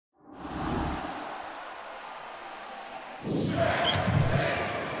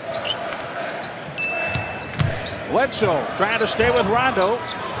Bledsoe trying to stay with Rondo.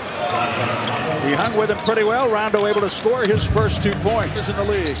 He hung with him pretty well. Rondo able to score his first 2 points in the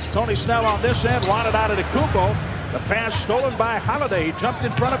league. Tony Snell on this end, wanted out of the Kumbo. The pass stolen by Holiday. He jumped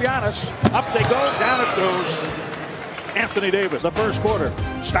in front of Giannis. Up they go, down it goes. Anthony Davis, the first quarter.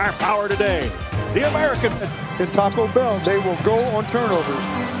 Star power today. The American. In Taco Bell, they will go on turnovers.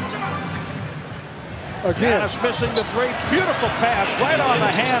 Again. Giannis missing the three. Beautiful pass right on the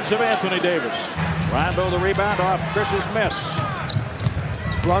hands of Anthony Davis. Rondo the rebound off Chris's miss.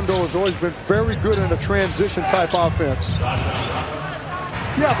 Rondo has always been very good in a transition type offense.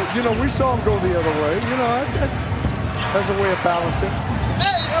 Yeah, but you know, we saw him go the other way. You know, that has a way of balancing.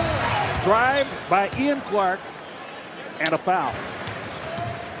 Drive by Ian Clark and a foul.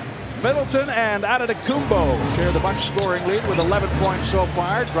 Middleton and Antetokounmpo share the Bucks scoring lead with 11 points so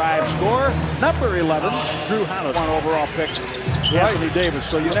far. Drive score. Number 11, Drew Holiday. One overall pick, Anthony Davis.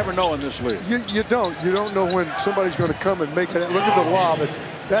 So you never know in this league. You don't know when somebody's going to come and make it. Look at the lob.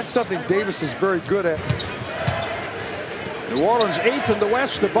 That's something Davis is very good at. New Orleans 8th in the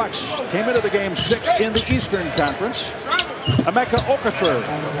West. The Bucks came into the game 6th in the Eastern Conference. Emeka Okafor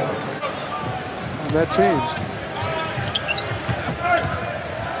on that team.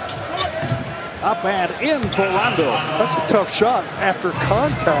 Up and in for Rondo. That's a tough shot after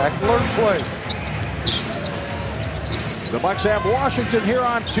contact. Learn play. The Bucks have Washington here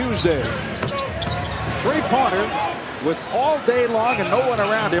on Tuesday. Three-pointer with all day long and no one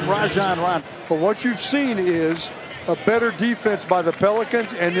around him, Rajon Rondo. But what you've seen is a better defense by the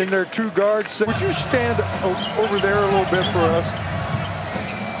Pelicans, and in their two guards. Would you stand over there a little bit for us?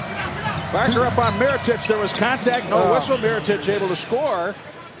 Barker up on Mirotic. There was contact, no whistle. Mirotic able to score.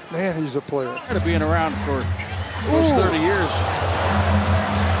 Man, he's a player. Being around for almost 30 years.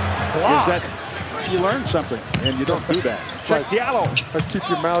 Is that you learn something, and you don't do that. Check Diallo. Keep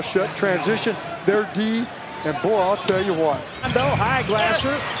your mouth shut. Transition. Their D. And boy, I'll tell you what. Rondo, high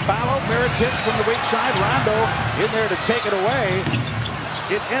glasser, follow Mirotic from the weak side. Rondo in there to take it away.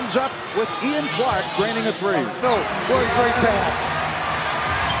 It ends up with Ian Clark draining a three. No, what a great pass.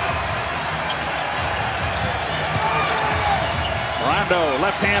 Rondo,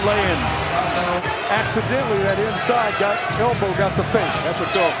 left hand lay-in. Accidentally, that inside elbow got the face. That's what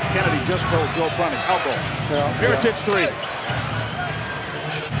Kennedy just told Joe Prunty. Elbow. Yeah, Mirotic three.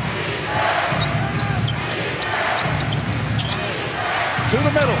 To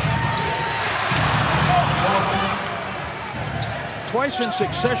the middle. Twice in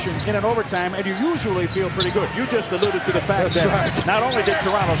succession in an overtime, and you usually feel pretty good. You just alluded to the fact that not only did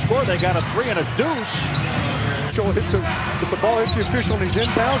Toronto score, they got a three and a deuce. If the ball hits the official and he's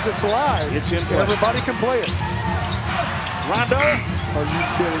inbounds, it's live. It's in play. Everybody can play it. Rondo. Are you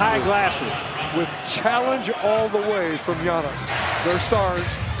kidding? High glasser. With challenge all the way from Giannis. They're stars.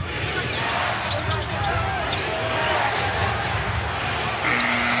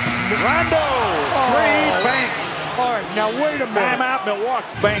 Rondo, three, banked. All right, now wait a minute. Timeout,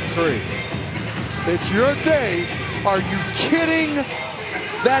 Milwaukee, bank three. It's your day. Are you kidding?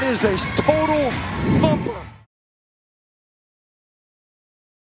 That is a total